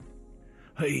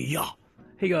Hey ya!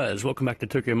 Hey guys, welcome back to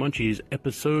Tokyo Munchies,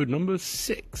 episode number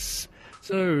 6.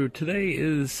 So, today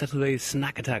is Saturday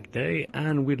Snack Attack Day,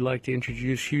 and we'd like to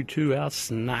introduce you to our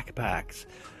snack packs.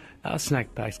 Our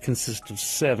snack packs consist of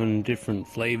 7 different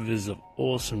flavors of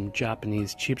awesome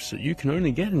Japanese chips that you can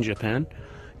only get in Japan.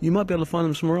 You might be able to find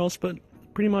them somewhere else, but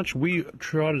pretty much we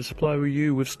try to supply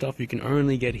you with stuff you can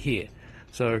only get here.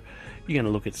 So, you're going to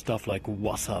look at stuff like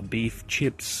wasabi beef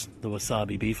chips, the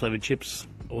wasabi beef flavored chips,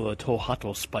 or the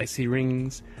Tohato spicy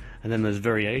rings, and then there's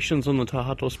variations on the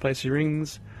Tohato spicy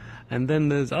rings, and then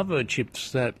there's other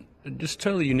chips that are just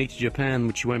totally unique to Japan,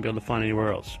 which you won't be able to find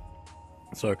anywhere else.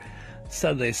 So,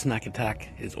 Saturday Snack Attack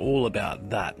is all about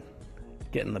that.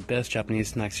 Getting the best Japanese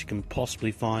snacks you can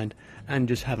possibly find, and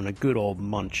just having a good old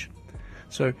munch.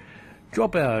 So,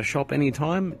 drop our shop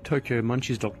anytime,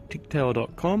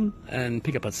 tokyomunchies.ticktail.com, and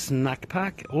pick up a snack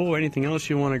pack or anything else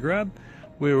you want to grab.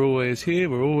 We're always here,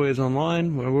 we're always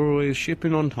online, we're always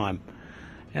shipping on time.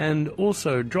 And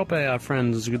also, drop our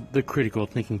friends the Critical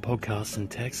Thinking Podcast in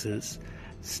Texas.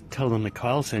 Tell them that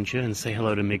Kyle sent you and say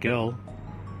hello to Miguel.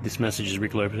 This message is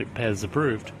Rick Lopez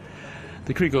approved.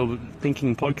 The Critical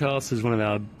Thinking Podcast is one of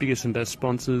our biggest and best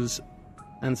sponsors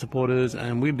and supporters,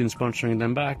 and we've been sponsoring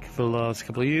them back for the last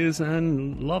couple of years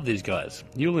and love these guys.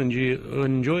 You'll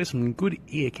enjoy some good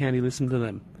ear candy listening to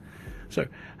them. So,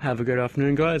 have a great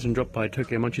afternoon, guys, and drop by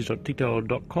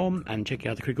tokyomunchies.ticktail.com and check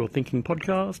out the Critical Thinking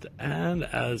Podcast. And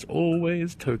as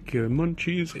always, Tokyo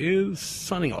Munchies is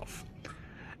signing off.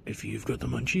 If you've got the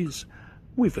munchies,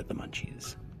 we've got the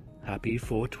munchies. Happy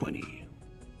 420.